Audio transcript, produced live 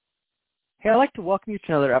Hey, I'd like to welcome you to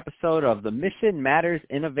another episode of the Mission Matters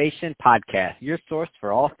Innovation Podcast, your source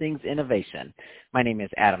for all things innovation. My name is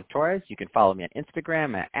Adam Torres. You can follow me on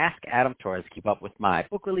Instagram at AskAdamTorres. Keep up with my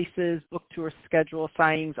book releases, book tour schedule,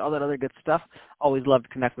 signings, all that other good stuff. Always love to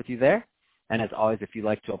connect with you there. And as always, if you'd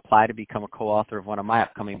like to apply to become a co-author of one of my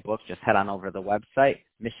upcoming books, just head on over to the website,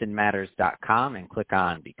 missionmatters.com, and click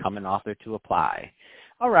on Become an Author to apply.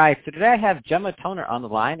 All right, so today I have Gemma Toner on the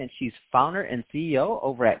line, and she's founder and CEO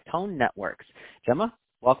over at Tone Networks. Gemma,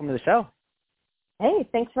 welcome to the show. Hey,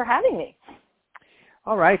 thanks for having me.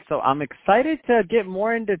 All right, so I'm excited to get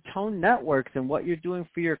more into Tone Networks and what you're doing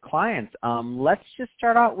for your clients. Let's just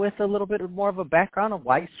start out with a little bit more of a background of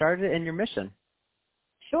why you started and your mission.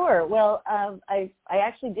 Sure. Well, I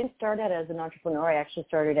actually didn't start out as an entrepreneur. I actually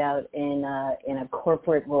started out in a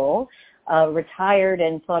corporate role, retired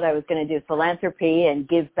and thought I was going to do philanthropy and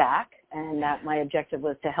give back, and that my objective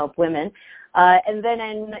was to help women. And then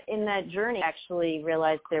in that journey, I actually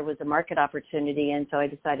realized there was a market opportunity, and so I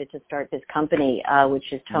decided to start this company,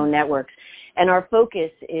 which is Tone Networks. And our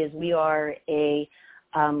focus is we are a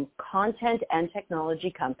content and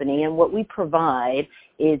technology company, and what we provide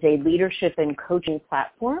is a leadership and coaching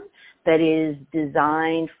platform that is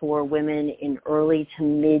designed for women in early to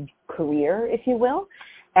mid-career, if you will.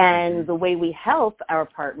 And the way we help our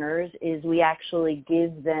partners is we actually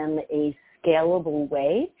give them a scalable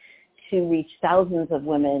way to reach thousands of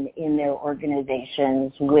women in their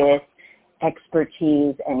organizations with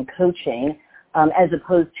expertise and coaching, as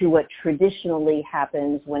opposed to what traditionally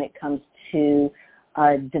happens when it comes to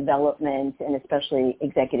development and especially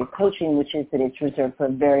executive coaching, which is that it's reserved for a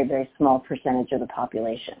very, very small percentage of the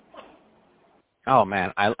population. Oh,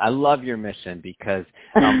 man, I love your mission because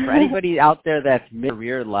for anybody out there that's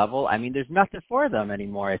mid-career level, I mean, there's nothing for them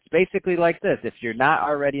anymore. It's basically like this. If you're not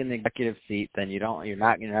already in the executive seat, then you're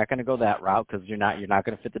not going to go that route because you're not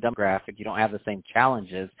going to fit the demographic. You don't have the same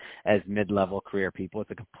challenges as mid-level career people. It's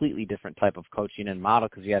a completely different type of coaching and model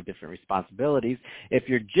because you have different responsibilities. If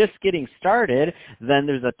you're just getting started, then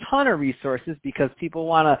there's a ton of resources because people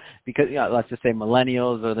let's just say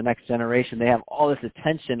millennials or the next generation, they have all this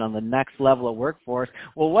attention on the next level of workforce.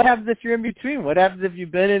 Well, what happens if you're in between? What happens if you've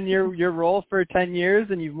been in your role for 10 years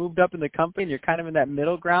and you've moved up in the company and you're kind of in that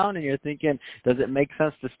middle ground and you're thinking, does it make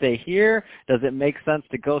sense to stay here? Does it make sense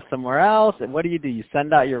to go somewhere else? And what do? You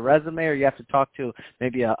send out your resume or you have to talk to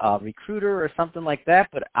maybe a recruiter or something like that.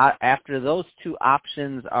 But after those two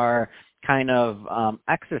options are kind of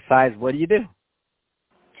exercised, what do you do?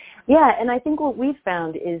 Yeah, and I think what we've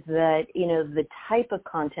found is that, the type of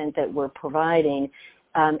content that we're providing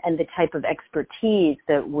and the type of expertise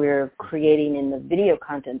that we're creating in the video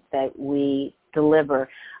content that we deliver,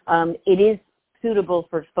 it is suitable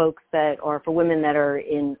for folks for women that are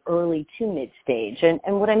in early to mid stage. And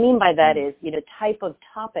what I mean by that is, type of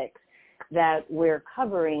topics that we're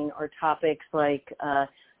covering are topics like,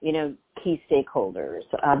 key stakeholders,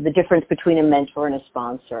 the difference between a mentor and a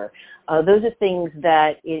sponsor. Those are things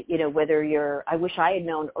that, I wish I had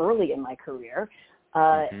known early in my career.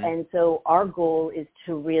 And so our goal is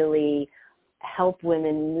to really help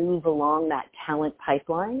women move along that talent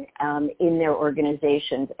pipeline in their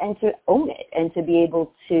organizations and to own it and to be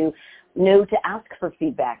able to know to ask for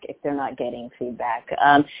feedback if they're not getting feedback.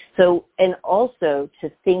 And also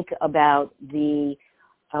to think about the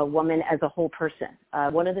woman as a whole person.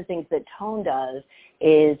 One of the things that Tone does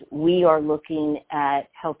is we are looking at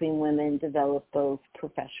helping women develop both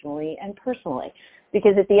professionally and personally.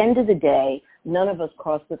 Because at the end of the day, none of us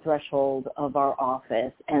cross the threshold of our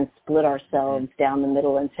office and split ourselves down the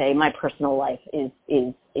middle and say, my personal life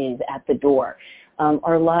is at the door.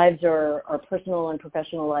 Our personal and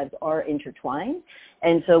professional lives are intertwined.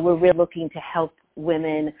 And so we're really looking to help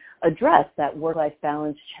women address that work-life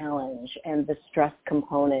balance challenge and the stress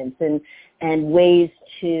components and ways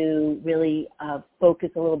to really focus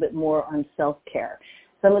a little bit more on self-care.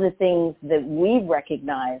 Some of the things that we've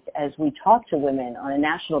recognized as we talk to women on a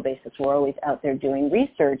national basis, we're always out there doing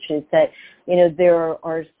research, is that, there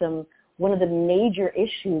are one of the major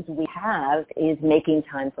issues we have is making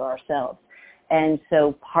time for ourselves. And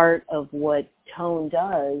so part of what Tone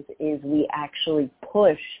does is we actually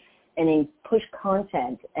push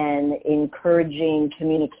content and encouraging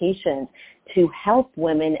communications to help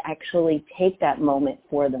women actually take that moment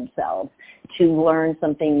for themselves, to learn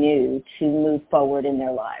something new, to move forward in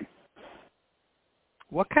their lives.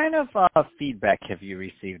 What kind of feedback have you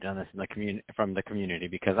received on this from the community?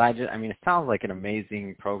 Because it sounds like an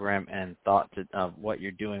amazing program and thought of what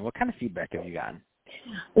you're doing. What kind of feedback have you gotten?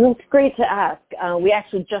 Well, it's great to ask. We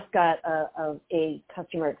actually just got a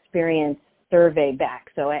customer experience survey back,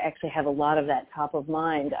 so I actually have a lot of that top of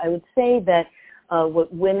mind. I would say that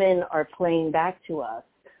what women are playing back to us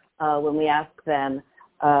when we ask them,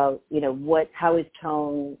 how is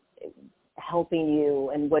tone helping you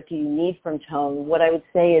and what do you need from tone? What I would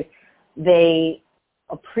say is they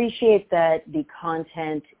appreciate that the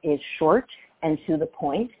content is short and to the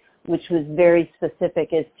point, which was very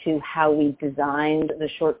specific as to how we designed the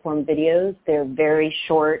short form videos. They're very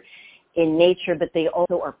short in nature, but they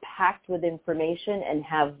also are packed with information and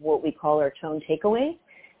have what we call our tone takeaways.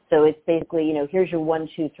 So it's basically, here's your 1,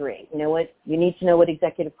 2, 3. You know what? You need to know what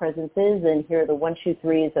executive presence is, and here are the 1, 2,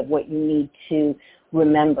 3s of what you need to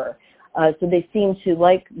remember. So they seem to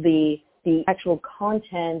like the actual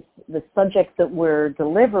content, the subjects that we're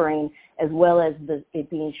delivering, as well as it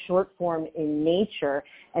being short form in nature.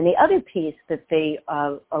 And the other piece that they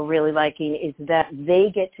are really liking is that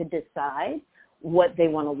they get to decide what they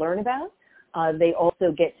want to learn about. They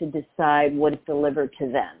also get to decide what is delivered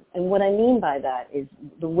to them. And what I mean by that is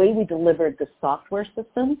the way we delivered the software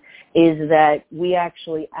system is that we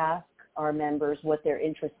actually ask our members what they're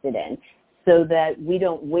interested in so that we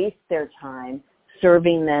don't waste their time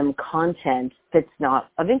serving them content that's not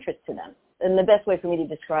of interest to them. And the best way for me to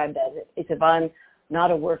describe that is if I'm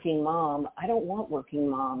not a working mom, I don't want working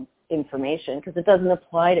mom information because it doesn't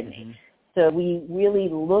apply to me. So we really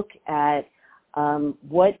look at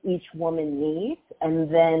what each woman needs,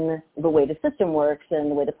 and then the way the system works and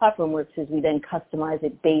the way the platform works is we then customize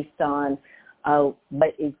it based on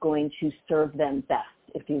what is going to serve them best,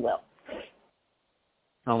 if you will.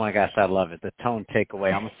 Oh my gosh, I love it. The tone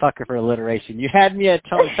takeaway. I'm a sucker for alliteration. You had me at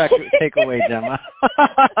tone takeaway, Gemma.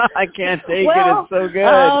 I can't take it. It's so good.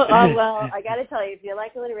 Well, I got to tell you, if you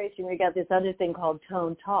like alliteration, we got this other thing called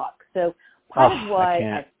Tone Talk. So part of why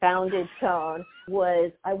I founded Tone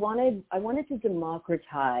was I wanted to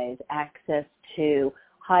democratize access to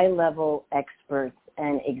high-level experts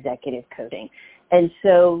and executive coaching. And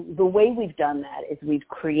so the way we've done that is we've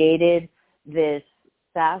created this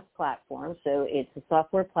SaaS platform. So it's a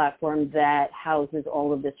software platform that houses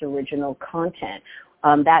all of this original content,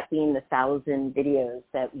 that being the 1,000 videos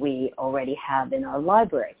that we already have in our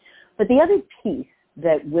library. But the other piece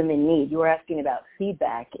that women need, you were asking about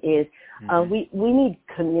feedback, is we need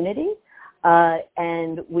community,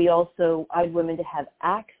 and we also want women to have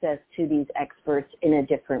access to these experts in a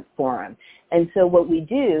different forum. And so what we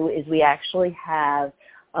do is we actually have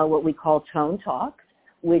what we call Tone Talks,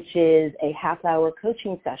 which is a half-hour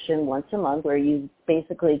coaching session once a month where you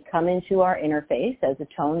basically come into our interface as a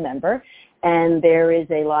Tone member, and there is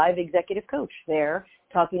a live executive coach there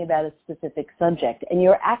talking about a specific subject. And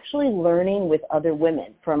you're actually learning with other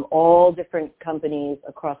women from all different companies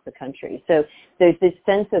across the country. So there's this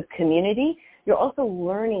sense of community. You're also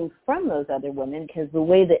learning from those other women because the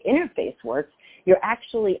way the interface works, you're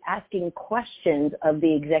actually asking questions of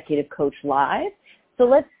the executive coach live. So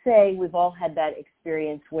let's say we've all had that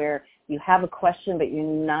experience where you have a question, but you're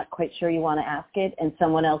not quite sure you want to ask it, and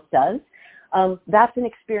someone else does. That's an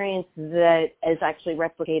experience that is actually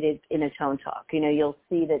replicated in a Tone Talk. You'll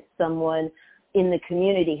see that someone in the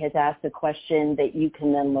community has asked a question that you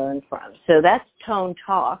can then learn from. So that's Tone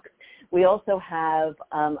Talk. We also have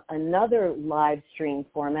another live stream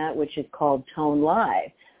format, which is called Tone Live.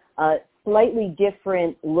 Slightly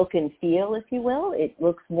different look and feel, if you will. It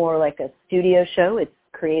looks more like a studio show. It's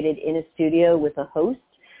created in a studio with a host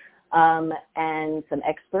and some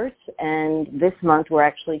experts. And this month we're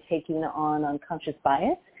actually taking on unconscious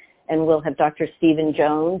bias, and we'll have Dr. Stephen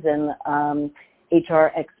Jones and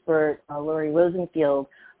HR expert Lori Rosenfield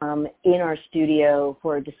in our studio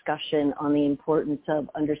for a discussion on the importance of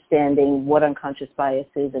understanding what unconscious bias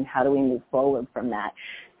is and how do we move forward from that.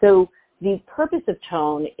 So the purpose of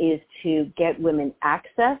Tone is to get women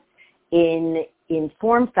access in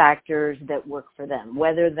form factors that work for them,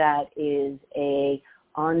 whether that is a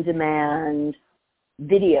on-demand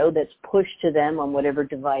video that's pushed to them on whatever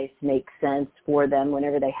device makes sense for them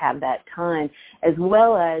whenever they have that time, as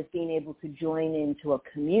well as being able to join into a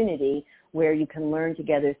community where you can learn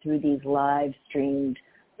together through these live streamed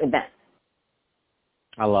events.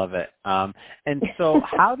 I love it. And so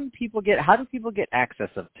how do people get access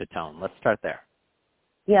to Tone? Let's start there.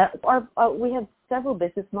 Yeah, we have several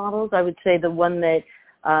business models. I would say the one that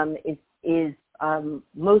is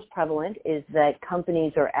most prevalent is that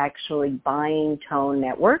companies are actually buying Tone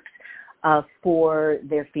networks for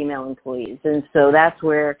their female employees. And so that's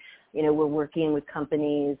where, we're working with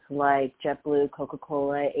companies like JetBlue,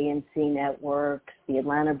 Coca-Cola, ANC Networks, the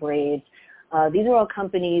Atlanta Braves. These are all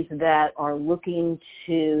companies that are looking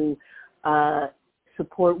to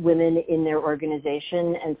support women in their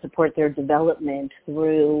organization and support their development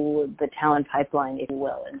through the talent pipeline, if you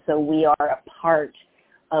will. And so we are a part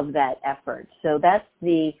of that effort. So that's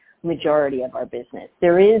the majority of our business.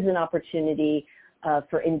 There is an opportunity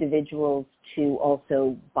for individuals to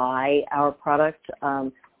also buy our product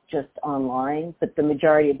just online, but the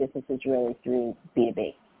majority of business is really through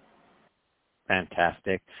B2B.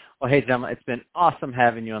 Fantastic. Well, hey, Gemma, it's been awesome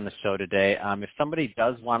having you on the show today. If somebody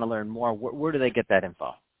does want to learn more, where do they get that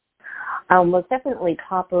info? Most definitely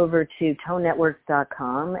hop over to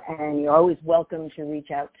tonenetworks.com, and you're always welcome to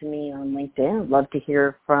reach out to me on LinkedIn. I'd love to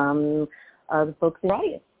hear from the folks in the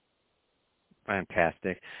audience.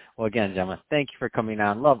 Fantastic. Well, again, Gemma, thank you for coming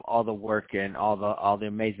on. Love all the work and all the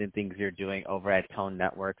amazing things you're doing over at Tone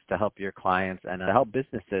Networks to help your clients and to help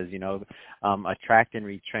businesses, attract and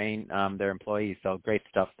retrain their employees. So great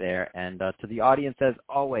stuff there. And to the audience, as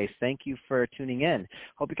always, thank you for tuning in.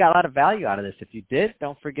 Hope you got a lot of value out of this. If you did,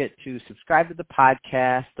 don't forget to subscribe to the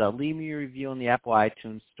podcast, leave me a review in the Apple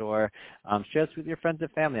iTunes store, share this with your friends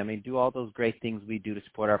and family. I mean, do all those great things we do to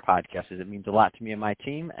support our podcasters. It means a lot to me and my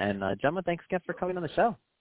team. And Gemma, thanks again for coming on the show.